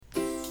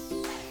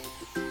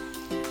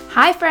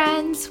Hi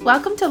friends,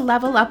 welcome to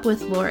Level Up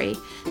with Lori.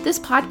 This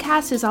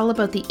podcast is all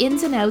about the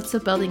ins and outs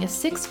of building a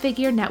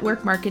six-figure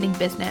network marketing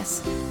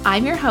business.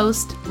 I'm your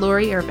host,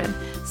 Lori Irvin,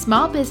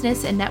 small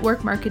business and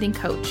network marketing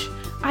coach.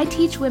 I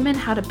teach women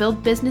how to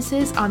build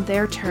businesses on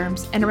their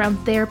terms and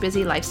around their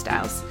busy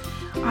lifestyles.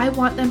 I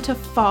want them to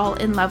fall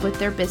in love with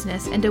their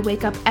business and to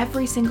wake up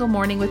every single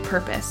morning with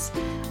purpose.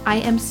 I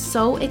am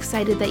so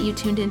excited that you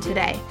tuned in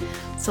today.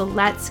 So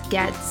let's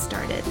get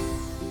started.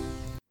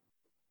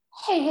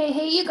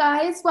 Hey, you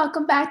guys.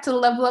 Welcome back to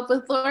Level Up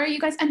with Lori. You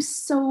guys, I'm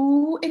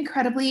so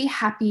incredibly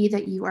happy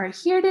that you are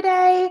here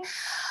today.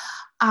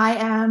 I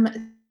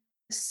am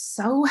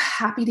so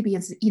happy to be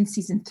in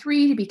season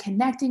 3, to be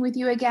connecting with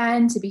you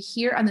again, to be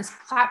here on this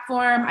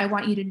platform. I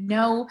want you to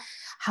know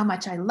how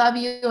much I love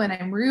you and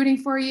I'm rooting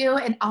for you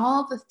and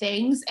all the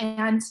things.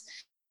 And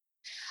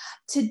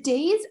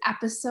today's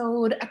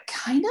episode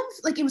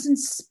it was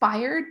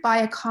inspired by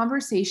a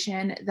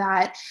conversation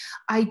that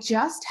I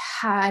just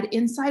had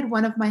inside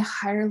one of my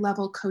higher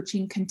level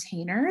coaching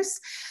containers.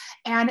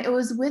 And it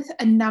was with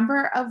a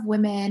number of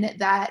women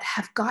that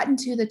have gotten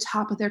to the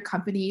top of their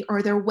company,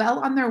 or they're well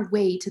on their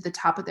way to the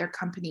top of their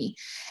company.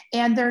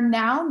 And they're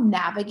now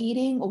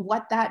navigating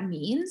what that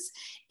means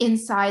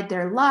inside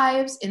their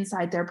lives,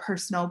 inside their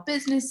personal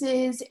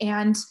businesses.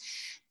 And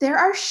there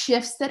are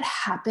shifts that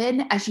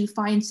happen as you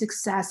find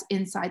success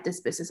inside this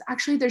business.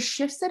 Actually, there's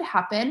shifts that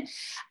happen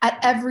at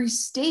every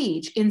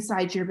stage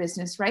inside your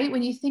business, right?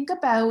 When you think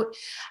about,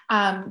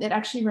 it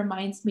actually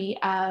reminds me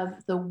of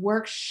the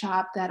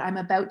workshop that I'm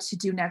about to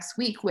do next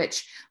week,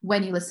 which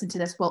when you listen to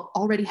this will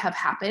already have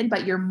happened,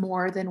 but you're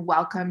more than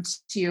welcome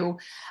to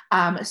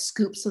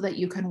scoop so that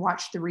you can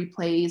watch the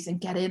replays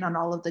and get in on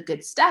all of the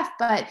good stuff.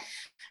 But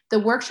the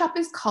workshop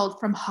is called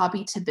From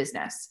Hobby to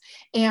Business.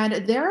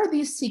 And there are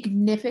these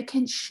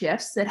significant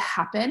shifts that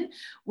happen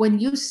when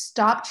you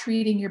stop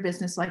treating your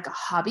business like a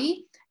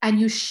hobby and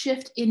you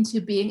shift into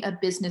being a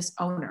business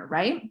owner,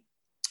 right?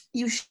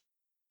 You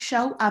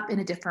show up in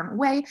a different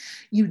way.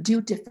 You do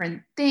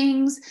different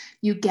things.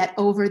 You get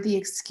over the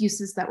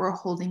excuses that were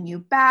holding you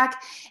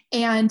back,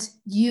 and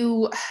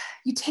you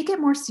take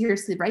it more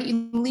seriously, right?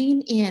 You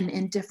lean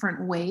in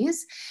different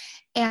ways.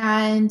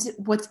 And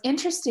what's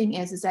interesting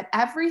is that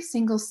every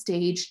single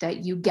stage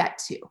that you get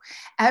to,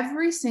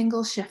 every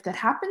single shift that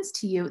happens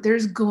to you,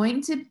 there's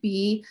going to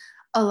be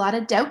a lot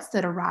of doubts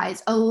that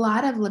arise, a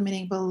lot of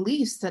limiting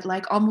beliefs that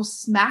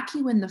almost smack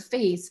you in the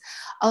face,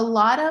 a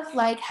lot of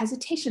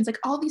hesitations,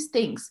 all these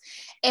things.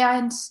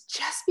 And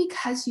just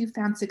because you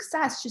found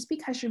success, just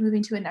because you're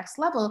moving to a next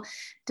level,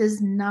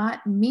 does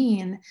not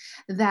mean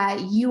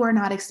that you are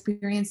not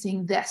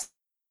experiencing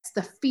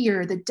the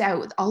fear, the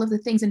doubt, all of the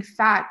things. In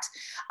fact,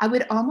 I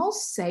would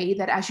almost say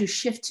that as you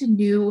shift to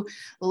new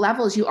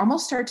levels, you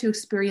almost start to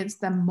experience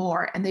them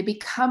more and they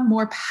become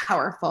more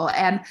powerful.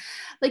 And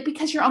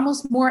because you're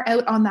almost more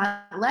out on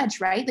that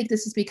ledge, right?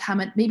 This has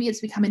become maybe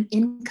it's become an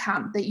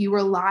income that you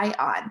rely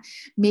on.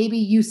 Maybe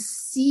you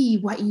see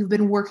what you've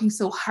been working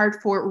so hard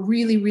for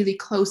really, really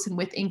close and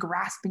within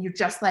grasp. And you're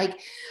just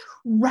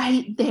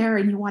right there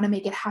and you want to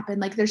make it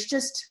happen.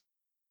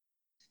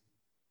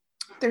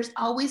 There's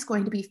always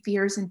going to be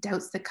fears and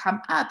doubts that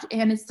come up.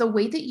 And it's the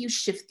way that you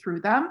shift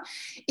through them.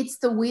 It's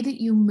the way that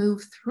you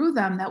move through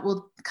them that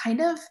will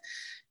kind of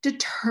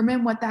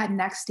determine what that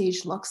next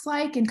stage looks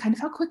like and kind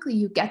of how quickly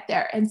you get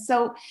there. And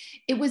so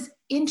it was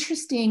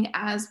interesting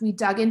as we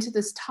dug into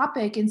this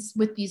topic and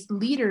with these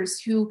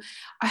leaders who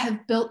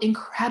have built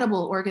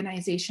incredible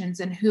organizations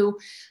and who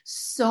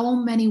so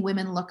many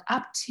women look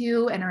up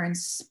to and are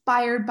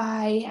inspired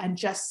by and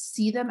just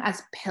see them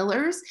as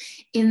pillars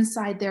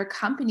inside their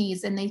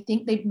companies. And they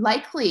think they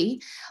likely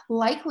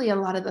a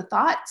lot of the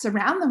thoughts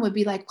around them would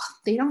be well,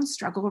 they don't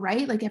struggle,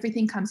 right?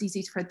 Everything comes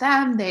easy for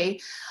them. They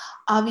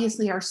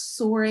obviously are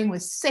soaring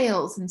with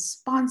sales and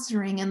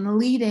sponsoring and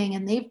leading,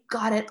 and they've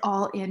got it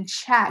all in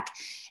check.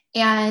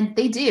 And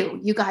they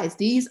do, you guys.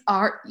 These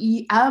are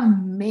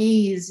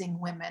amazing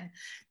women,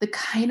 the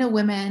kind of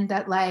women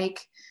that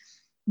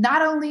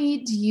not only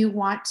do you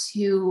want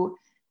to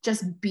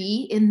just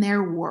be in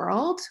their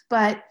world,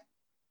 but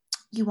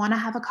you want to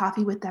have a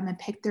coffee with them and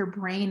pick their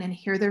brain and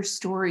hear their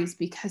stories,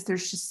 because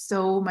there's just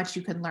so much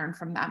you can learn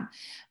from them.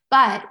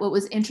 But what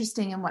was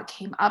interesting and what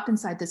came up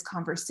inside this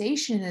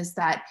conversation is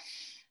that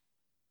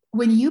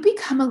when you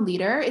become a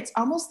leader, it's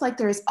almost like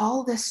there's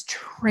all this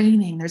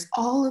training, there's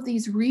all of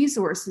these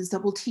resources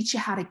that will teach you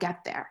how to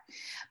get there.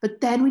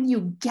 But then when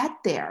you get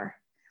there,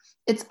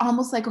 it's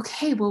almost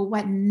okay, well,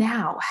 what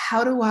now?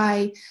 How do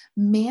I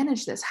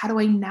manage this? How do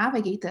I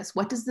navigate this?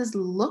 What does this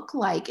look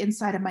like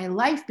inside of my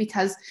life?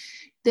 Because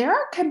there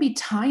can be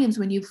times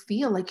when you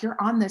feel like you're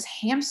on this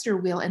hamster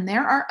wheel and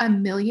there are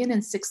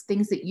 1,000,006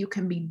 things that you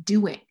can be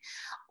doing.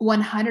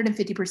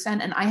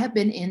 150%. And I have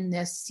been in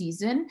this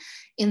season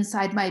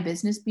inside my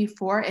business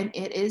before, and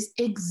it is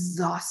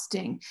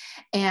exhausting.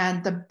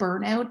 And the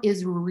burnout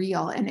is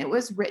real. And it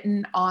was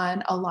written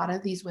on a lot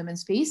of these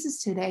women's faces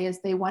today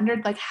as they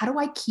wondered, how do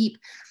I keep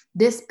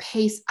this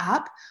pace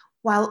up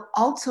while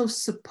also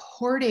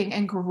supporting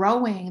and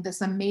growing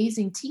this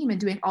amazing team and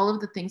doing all of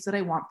the things that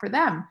I want for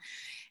them.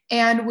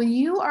 And when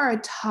you are a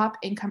top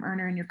income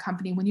earner in your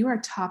company, when you are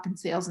top in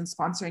sales and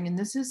sponsoring, and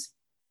this is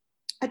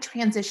a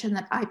transition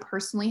that I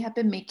personally have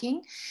been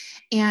making,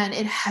 and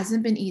it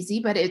hasn't been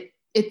easy, but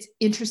it's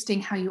interesting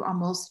how you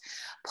almost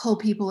pull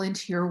people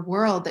into your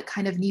world that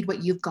kind of need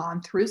what you've gone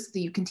through so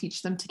that you can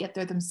teach them to get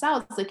there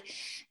themselves. Like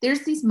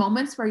there's these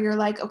moments where you're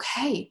like,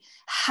 okay,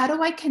 how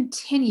do I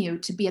continue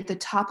to be at the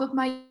top of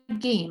my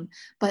game,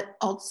 but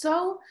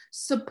also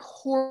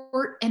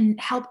support and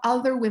help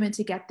other women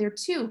to get there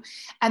too?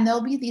 And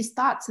there'll be these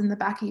thoughts in the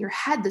back of your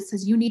head that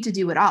says, you need to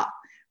do it all.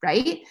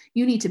 Right?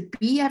 You need to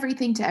be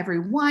everything to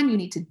everyone. You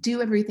need to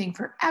do everything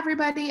for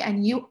everybody.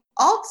 And you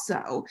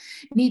also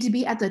need to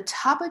be at the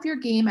top of your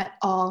game at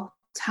all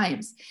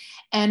times.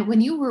 And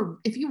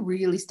if you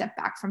really step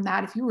back from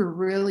that, if you were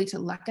really to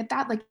look at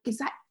that, like, is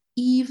that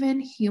even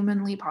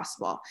humanly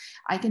possible?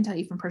 I can tell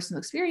you from personal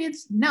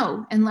experience,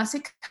 no, unless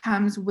it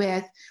comes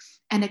with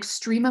an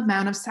extreme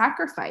amount of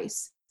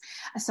sacrifice.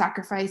 A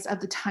sacrifice of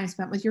the time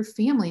spent with your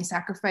family,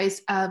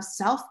 sacrifice of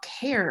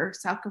self-care,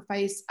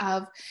 sacrifice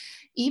of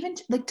even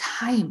like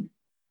time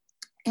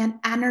and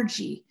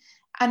energy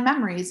and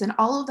memories and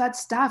all of that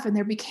stuff. And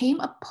there became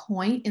a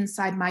point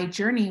inside my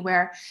journey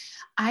where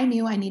I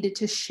knew I needed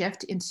to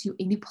shift into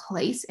a new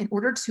place in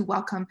order to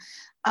welcome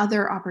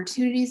other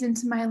opportunities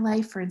into my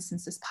life. For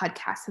instance, this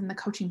podcast and the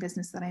coaching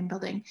business that I'm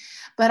building.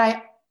 But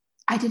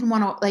I didn't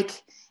want to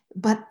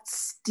but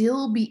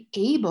still be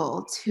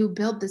able to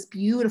build this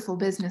beautiful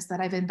business that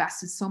I've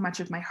invested so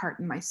much of my heart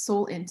and my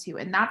soul into.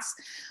 And that's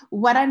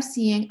what I'm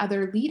seeing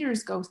other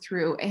leaders go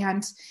through.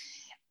 And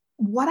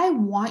what I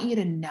want you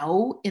to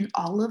know in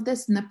all of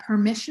this, and the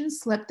permission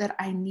slip that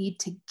I need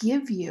to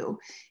give you,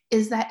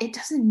 is that it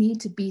doesn't need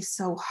to be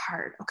so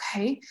hard,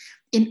 okay?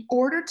 In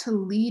order to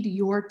lead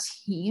your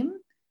team,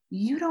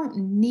 you don't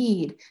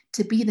need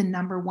to be the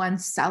number one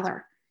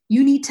seller.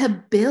 You need to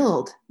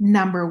build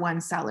number one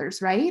sellers,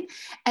 right?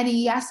 And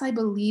yes, I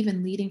believe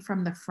in leading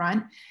from the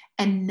front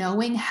and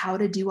knowing how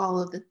to do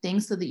all of the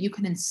things so that you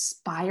can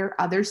inspire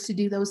others to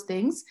do those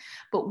things.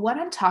 But what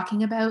I'm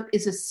talking about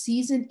is a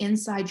season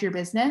inside your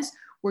business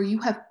where you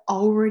have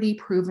already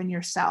proven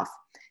yourself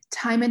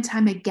time and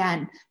time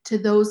again to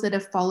those that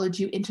have followed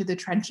you into the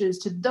trenches,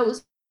 to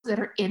those that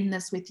are in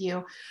this with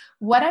you.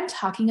 What I'm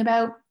talking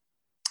about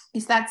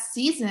is that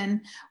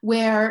season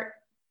where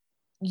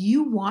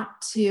you want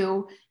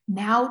to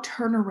now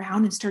turn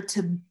around and start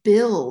to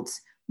build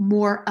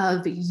more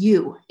of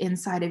you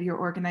inside of your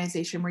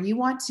organization, where you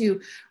want to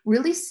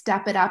really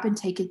step it up and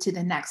take it to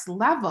the next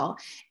level,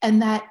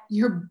 and that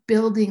you're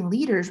building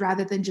leaders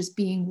rather than just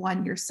being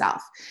one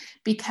yourself.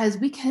 Because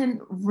we can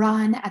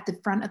run at the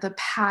front of the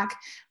pack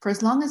for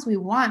as long as we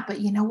want, but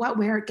you know what?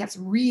 Where it gets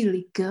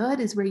really good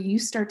is where you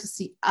start to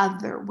see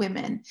other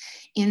women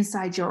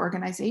inside your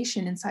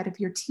organization, inside of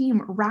your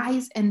team,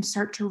 rise and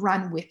start to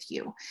run with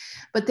you.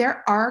 But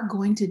there are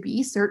going to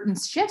be certain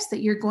shifts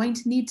that you're going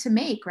to need to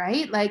make,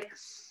 right? Like,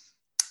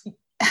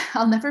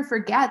 I'll never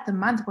forget the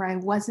month where I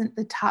wasn't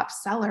the top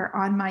seller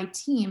on my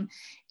team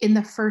in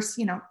the first,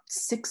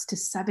 6 to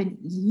 7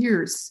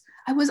 years.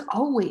 I was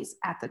always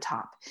at the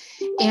top.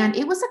 And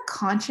it was a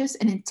conscious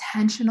and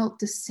intentional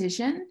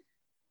decision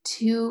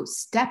to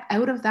step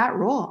out of that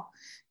role,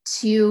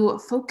 to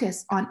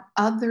focus on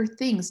other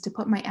things, to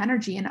put my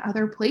energy in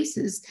other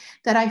places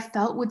that I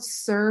felt would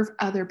serve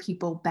other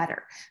people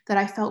better, that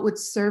I felt would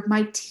serve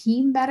my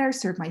team better,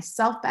 serve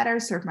myself better,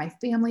 serve my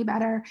family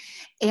better.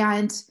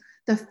 And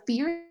the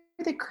fear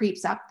that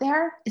creeps up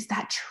there is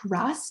that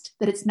trust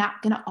that it's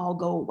not going to all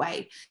go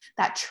away,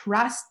 that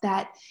trust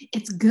that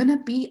it's going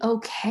to be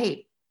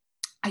okay.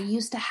 I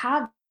used to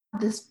have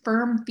this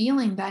firm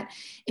feeling that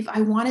if I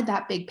wanted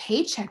that big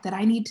paycheck, that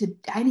I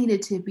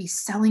needed to be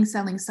selling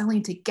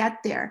to get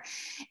there.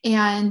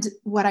 And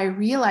what I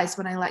realized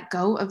when I let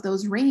go of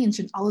those reins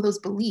and all of those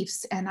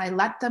beliefs, and I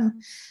let them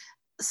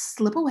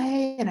slip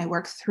away and I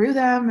worked through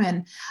them,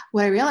 and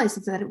what I realized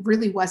is that it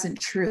really wasn't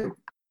true.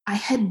 I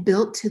had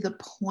built to the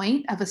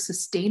point of a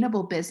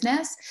sustainable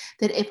business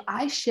that if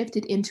I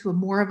shifted into a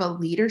more of a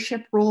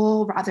leadership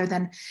role rather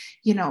than,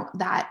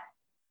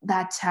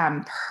 that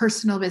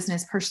personal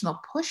business,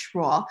 personal push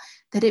role,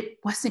 that it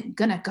wasn't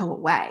going to go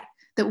away.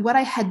 That what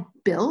I had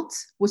built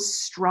was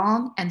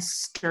strong and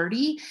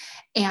sturdy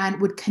and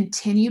would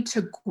continue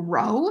to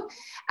grow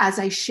as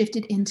I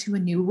shifted into a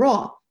new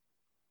role.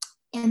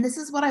 And this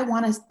is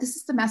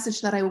the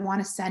message that I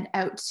want to send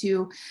out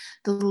to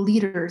the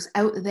leaders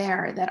out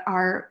there that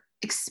are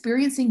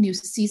experiencing new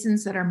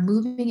seasons, that are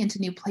moving into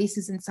new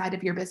places inside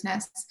of your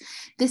business.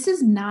 This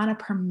is not a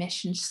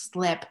permission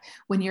slip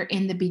when you're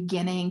in the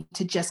beginning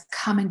to just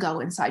come and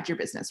go inside your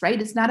business,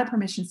 right? It's not a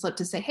permission slip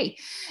to say, hey,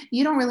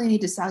 you don't really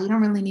need to sell. You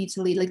don't really need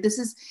to lead. Like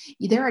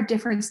there are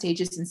different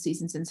stages and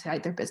seasons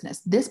inside their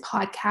business. This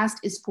podcast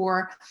is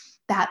for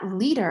that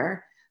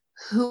leader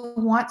who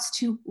wants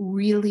to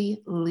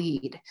really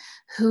lead,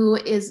 who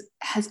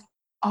has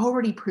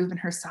already proven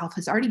herself,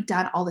 has already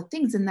done all the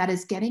things, and that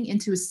is getting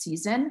into a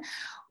season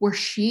where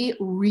she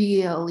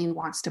really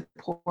wants to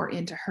pour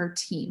into her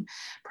team,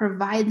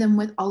 provide them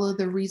with all of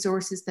the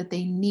resources that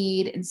they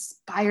need,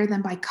 inspire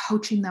them by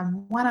coaching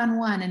them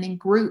one-on-one and in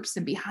groups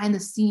and behind the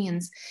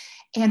scenes,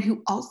 and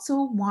who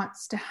also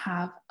wants to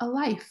have a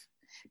life.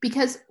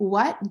 Because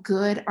what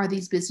good are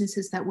these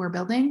businesses that we're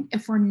building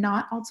if we're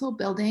not also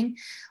building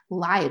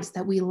lives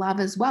that we love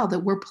as well, that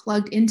we're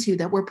plugged into,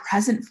 that we're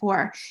present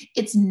for?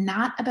 It's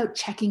not about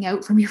checking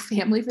out from your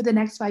family for the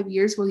next 5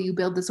 years while you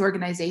build this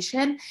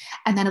organization,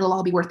 and then it'll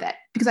all be worth it.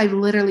 Because I've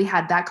literally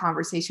had that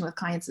conversation with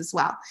clients as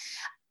well.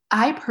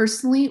 I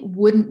personally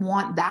wouldn't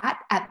want that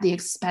at the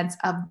expense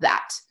of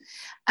that.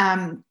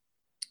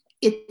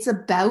 It's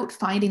about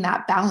finding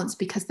that balance,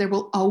 because there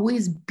will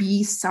always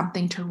be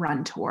something to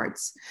run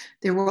towards.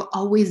 There will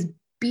always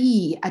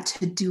be a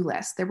to-do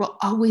list. There will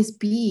always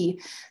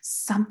be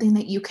something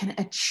that you can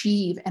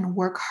achieve and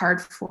work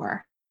hard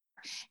for.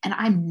 And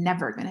I'm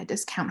never going to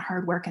discount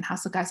hard work and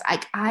hustle, guys.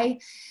 I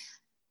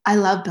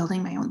love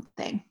building my own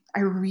thing. I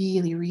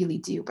really, really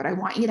do. But I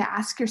want you to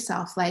ask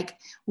yourself, like,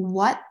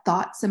 what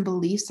thoughts and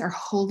beliefs are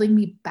holding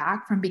me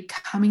back from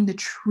becoming the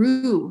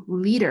true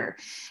leader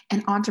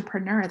and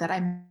entrepreneur that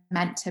I'm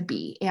meant to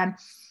be? And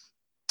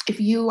if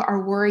you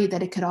are worried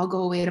that it could all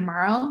go away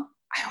tomorrow,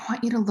 I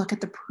want you to look at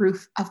the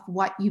proof of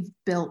what you've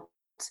built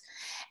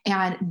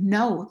and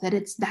know that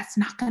that's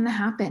not going to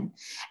happen.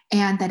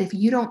 And that if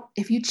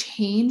you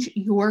change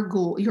your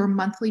goal, your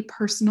monthly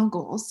personal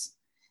goals,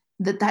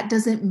 that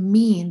doesn't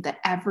mean that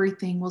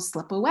everything will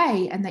slip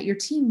away and that your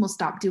team will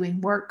stop doing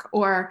work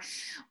or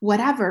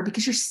whatever,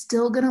 because you're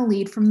still going to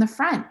lead from the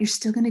front. You're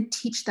still going to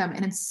teach them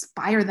and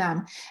inspire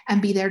them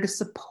and be there to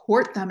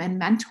support them and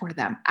mentor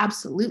them.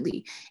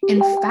 Absolutely.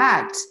 In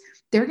fact,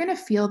 they're going to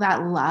feel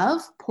that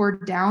love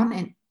poured down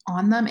and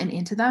on them and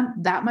into them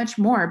that much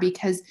more,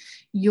 because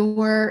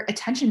your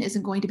attention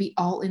isn't going to be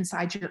all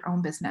inside your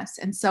own business.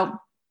 And so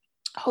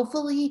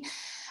hopefully,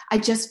 I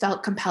just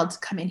felt compelled to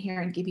come in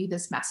here and give you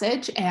this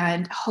message,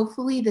 and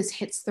hopefully this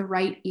hits the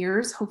right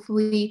ears.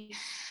 Hopefully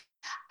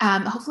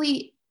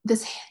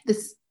this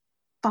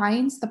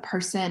finds the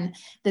person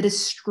that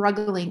is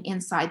struggling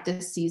inside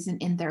this season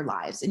in their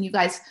lives. And you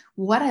guys,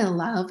 what I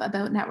love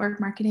about network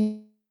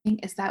marketing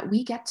is that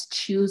we get to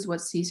choose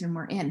what season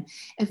we're in.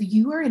 If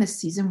you are in a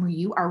season where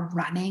you are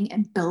running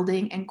and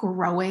building and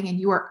growing and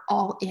you are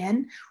all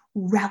in,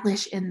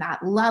 relish in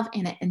that, love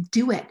in it, and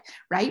do it,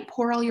 right?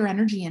 Pour all your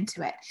energy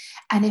into it.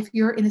 And if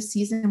you're in a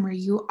season where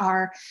you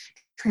are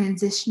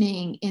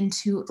transitioning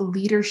into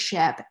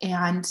leadership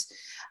and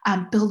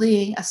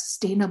building a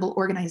sustainable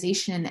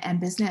organization and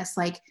business,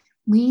 like,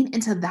 lean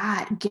into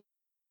that.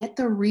 Get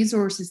the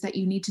resources that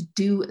you need to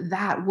do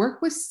that.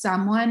 Work with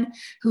someone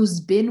who's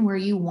been where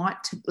you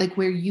want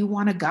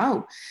to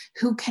go,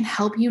 who can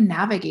help you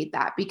navigate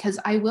that. Because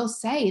I will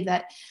say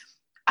that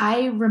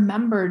I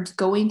remembered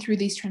going through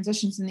these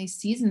transitions in these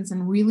seasons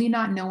and really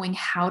not knowing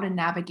how to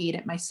navigate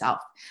it myself.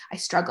 I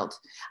struggled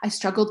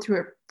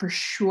through it for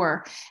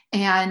sure.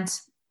 And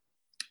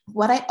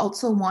what I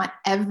also want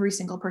every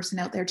single person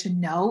out there to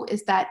know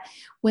is that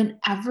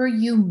whenever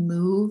you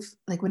move,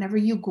 like whenever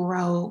you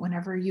grow,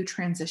 whenever you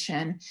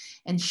transition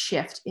and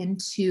shift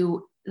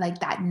into like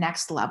that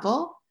next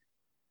level,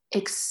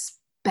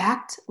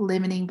 expect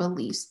limiting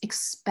beliefs,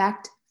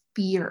 expect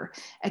fear,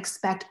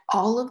 expect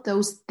all of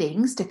those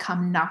things to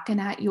come knocking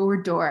at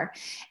your door,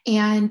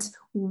 and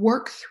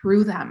work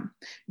through them,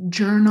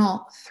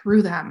 journal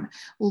through them,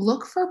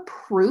 look for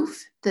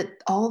proof that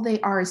all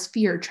they are is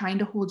fear trying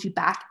to hold you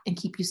back and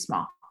keep you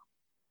small.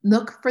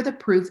 Look for the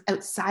proof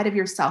outside of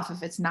yourself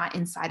if it's not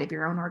inside of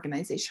your own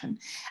organization,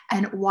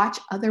 and watch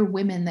other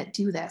women that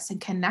do this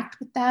and connect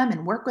with them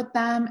and work with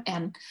them.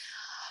 And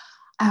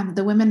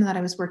the women that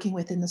I was working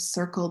with in the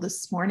circle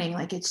this morning,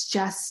 like, it's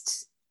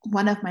just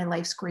one of my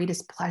life's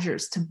greatest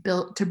pleasures to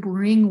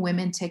bring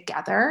women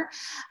together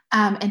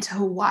and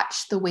to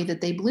watch the way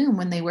that they bloom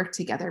when they work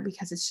together,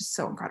 because it's just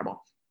so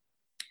incredible.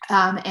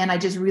 And I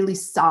just really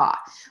saw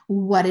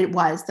what it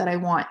was that I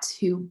want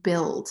to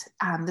build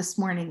this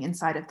morning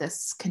inside of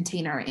this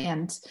container.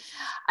 And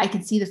I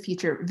can see the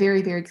future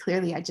very, very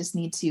clearly. I just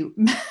need to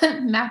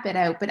map it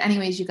out. But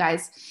anyways, you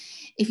guys,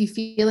 if you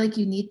feel like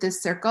you need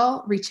this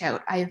circle, reach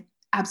out. I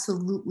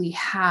absolutely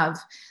have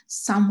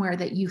somewhere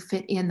that you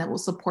fit in that will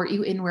support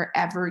you in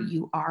wherever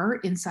you are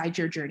inside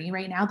your journey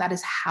right now. That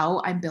is how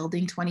I'm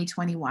building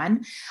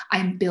 2021.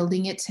 I'm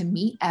building it to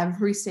meet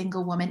every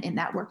single woman in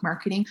network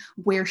marketing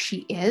where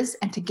she is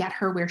and to get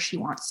her where she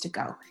wants to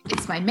go.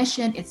 It's my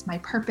mission. It's my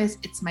purpose.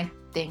 It's my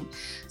thing.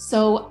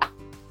 So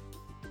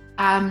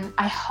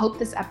I hope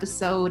this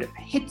episode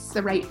hits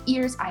the right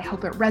ears. I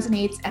hope it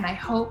resonates, and I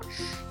hope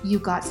you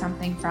got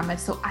something from it.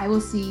 So I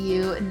will see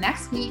you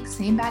next week,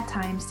 same bad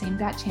time, same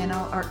bad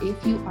channel, or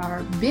if you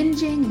are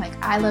binging like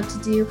I love to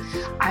do,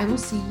 I will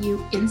see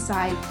you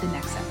inside the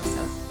next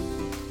episode.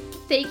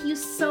 Thank you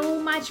so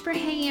much for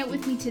hanging out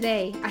with me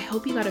today. I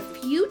hope you got a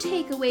few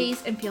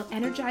takeaways and feel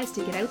energized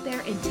to get out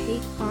there and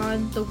take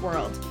on the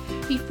world.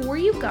 Before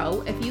you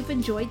go, if you've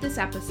enjoyed this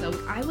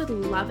episode, I would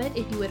love it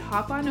if you would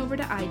hop on over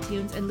to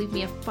iTunes and leave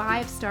me a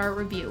 5-star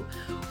review.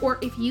 Or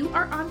if you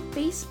are on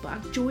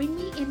Facebook, join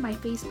me in my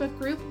Facebook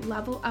group,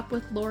 Level Up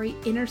with Lori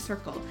Inner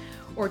Circle.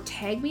 Or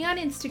tag me on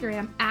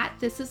Instagram at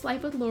This Is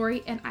Life with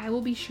Lori, and I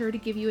will be sure to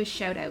give you a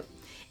shout out.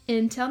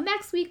 Until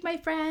next week, my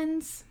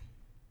friends.